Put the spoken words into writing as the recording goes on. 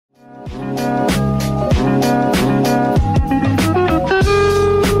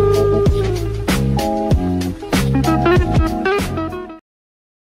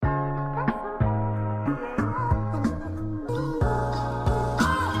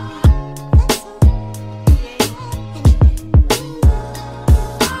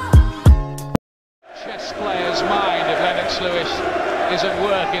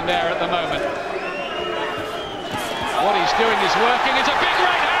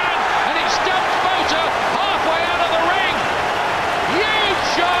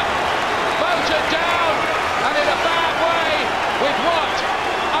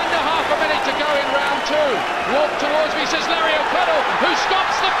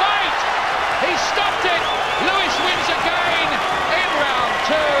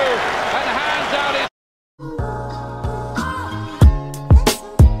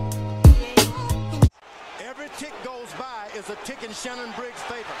Shannon Briggs'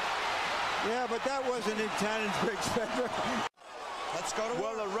 favor. Yeah, but that wasn't in Shannon Briggs' favor. Let's go to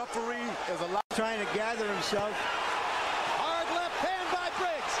well, the referee is a lot trying to gather himself. Hard left hand by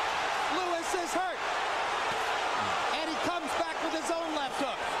Briggs. Lewis is hurt. And he comes back with his own left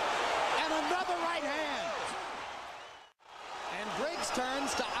hook. And another right hand. And Briggs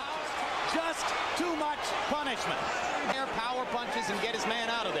turns to out. Just too much punishment. Air power punches and get his man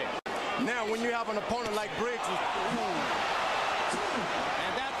out of there. Now, when you have an opponent like Briggs,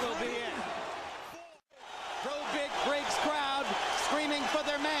 and that will be it. Pro Big Briggs crowd screaming for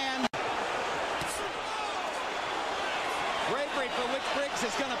their man. Bravery for which Briggs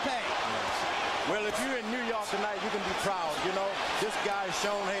is going to pay. well, if you're in New York tonight, you can be proud. You know, this guy's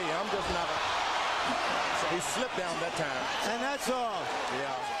shown, hey, I'm just not a... He slipped down that time. And that's all.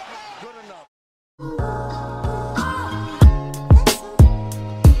 Yeah, good enough.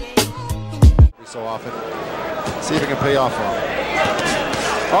 So often. See if he can pay off on it.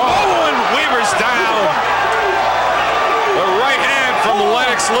 Oh, and Weaver's down. The right hand from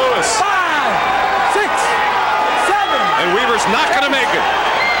Lennox Lewis. 5, 6, 7. And Weaver's not going to make it.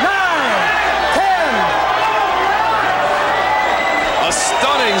 9, 10. A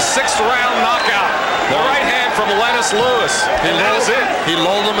stunning sixth-round knockout. The right hand from Lennox Lewis. And that is it. He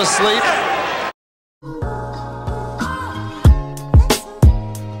lulled him asleep.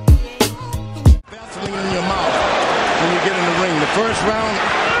 In your mouth when you get in the ring. The first round,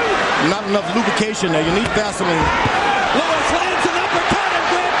 not enough lubrication there. You need Vaseline. Lewis lands an uppercut and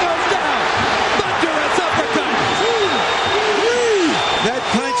Grant goes down. Thunderous uppercut. That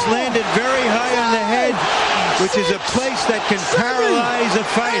punch landed very high on the head, which is a place that can paralyze a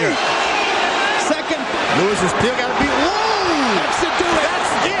fighter. Second. Lewis has still got to be. Whoa! That should do it.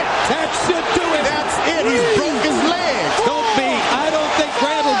 That's it. That should do it. That's it. He's broke his leg. Don't be. I don't think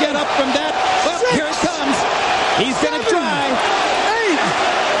Grant will get up from that. Oh, here it comes. He's going to try. 8.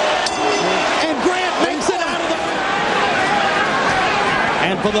 And Grant makes it out of the...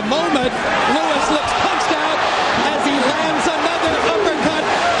 And for the moment, Lewis looks punched out as he lands another uppercut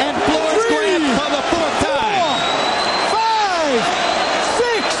and floors Grant for the 4th time. 5,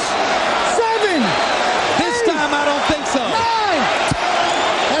 6, 7. This time I don't think so. 9.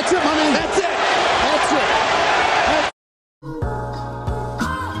 That's it, my man. That's it. That's it.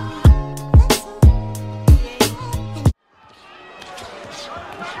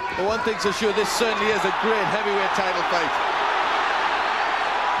 But one thing's for sure, this certainly is a great heavyweight title fight.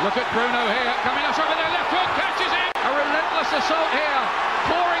 Look at Bruno here, coming up with their left hook, catches it! A relentless assault here,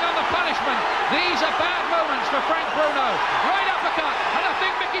 pouring on the punishment. These are bad moments for Frank Bruno. Right uppercut, and I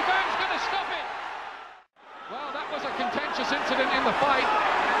think Mickey Bang's going to stop it. Well, that was a contentious incident in the fight.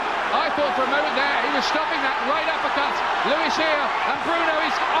 I thought for a moment there he was stopping that right uppercut. Lewis here, and Bruno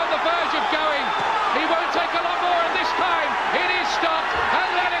is on the verge of going. He won't take a lot more, and this time it is stopped, and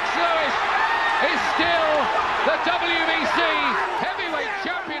Lennox Lewis is still the WBC heavyweight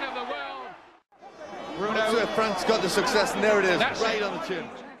champion of the world. Bruno. That's where Frank's got the success, and there it is, right on the chin.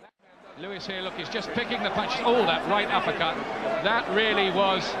 Lewis here, look, he's just picking the punch. Oh, that right uppercut. That really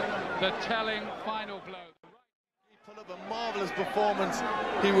was the telling final blow. He put up a marvelous performance.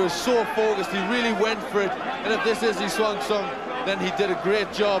 He was so focused, he really went for it. And if this is his swan song, then he did a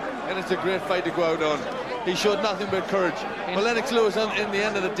great job, and it's a great fight to go out on. He showed nothing but courage. But Lennox Lewis, in the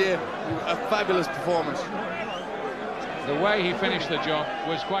end of the day, a fabulous performance. The way he finished the job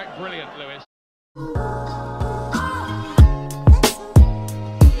was quite brilliant, Lewis.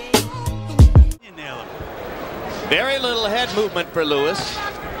 Very little head movement for Lewis.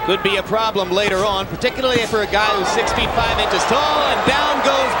 Could be a problem later on, particularly for a guy who's 6 feet 5 inches tall, and down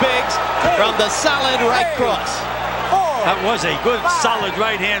goes Biggs from the solid right cross. That was a good solid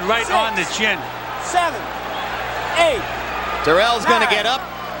right hand right on the chin. 7, 8. Terrell's going to get up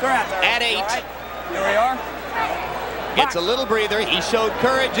at 8. Right. Here we are. Gets a little breather. He showed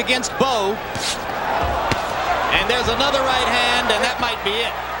courage against Bo. And there's another right hand, and that might be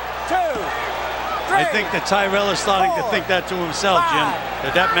it. 2, 3. I think that Tyrell is starting to think that to himself, Jim.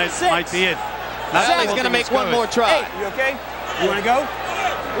 That might be it. Well, he's going to make one more try. 8. You okay? You want to go?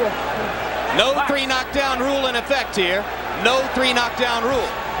 No 3 knockdown rule in effect here. No 3 knockdown rule.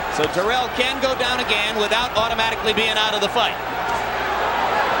 So Terrell can go down again without automatically being out of the fight.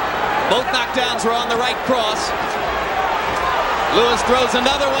 Both knockdowns were on the right cross. Lewis throws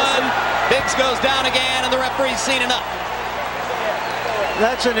another one. Biggs goes down again, and the referee's seen enough.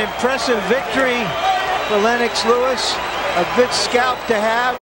 That's an impressive victory for Lennox Lewis. A good scalp to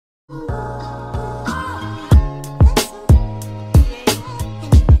have. Back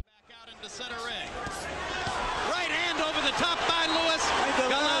out into center ring. Right hand over the top by Lewis.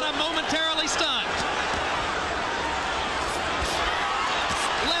 Galata momentarily stunned.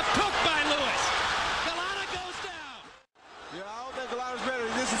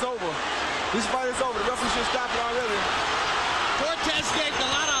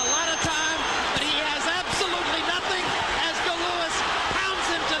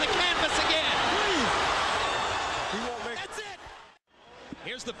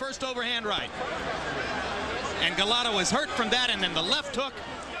 first overhand right. And Galata was hurt from that, and then the left hook.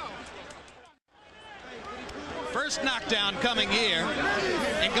 First knockdown coming here.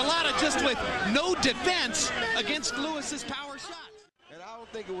 And Galata just with no defense against Lewis's power shot. And I don't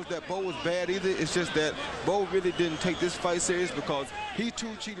think it was that Bo was bad either. It's just that Bo really didn't take this fight serious because he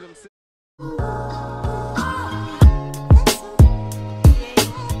too cheated himself.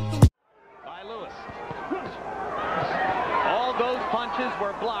 By Lewis. All those punches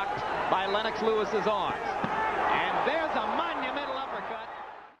were blocked by Lennox Lewis's arms. And there's a monumental uppercut.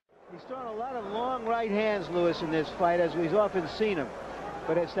 He's thrown a lot of long right hands, Lewis, in this fight, as we've often seen him.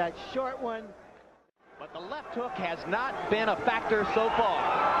 But it's that short one. But the left hook has not been a factor so far.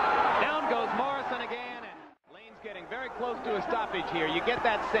 Down goes Morrison again, and Lane's getting very close to a stoppage here. You get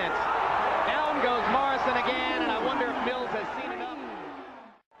that sense. Down goes Morrison again, and I wonder if Mills has seen enough.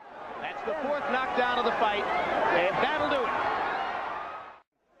 That's the fourth knockdown of the fight, and that'll do it.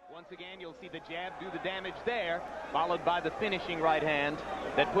 Once again, you'll see the jab do the damage there, followed by the finishing right hand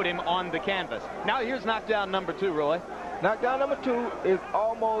that put him on the canvas. Now here's knockdown number 2, Roy. Knockdown number 2 is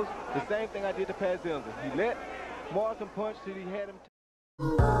almost the same thing I did to Pat Zilzer. He let Morrison punch till he had him.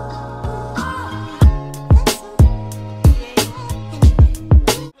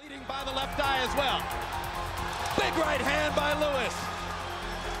 Leading by the left eye as well. Big right hand by Lewis.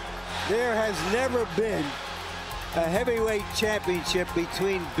 There has never been a heavyweight championship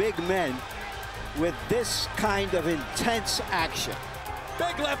between big men with this kind of intense action.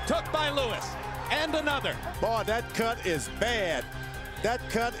 Big left hook by Lewis. And another. Boy, that cut is bad. That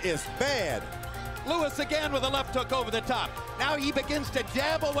cut is bad. Lewis again with a left hook over the top. Now he begins to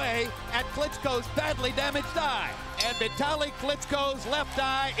jab away at Klitschko's badly damaged eye. And Vitaly Klitschko's left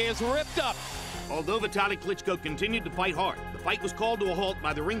eye is ripped up. Although Vitaly Klitschko continued to fight hard, the fight was called to a halt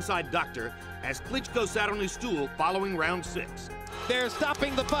by the ringside doctor as Klitschko sat on his stool following round 6. They're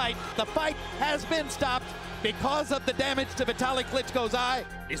stopping the fight. The fight has been stopped because of the damage to Vitaly Klitschko's eye.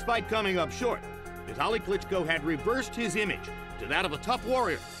 Despite coming up short, Vitaly Klitschko had reversed his image to that of a tough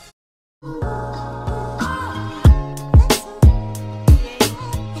warrior. To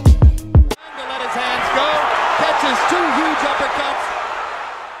let his hands go, catches 2 huge uppercuts.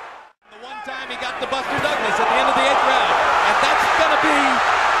 The one time he got the Buster Douglas at the end of the 8th round. And that's going to be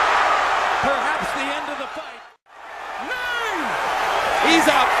perhaps the end of the fight. 9! He's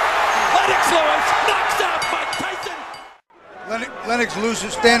out. Lennox Lewis knocks out Mike Tyson. Lennox Lewis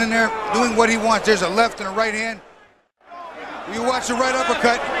is standing there doing what he wants. There's a left and a right hand. You watch the right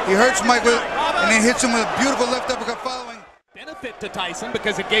uppercut. He hurts Mike with it, and then hits him with a beautiful left uppercut following. Benefit to Tyson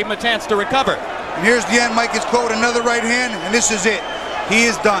because it gave him a chance to recover. And here's the end. Mike gets caught with another right hand, and this is it. He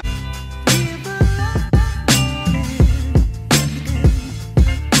is done.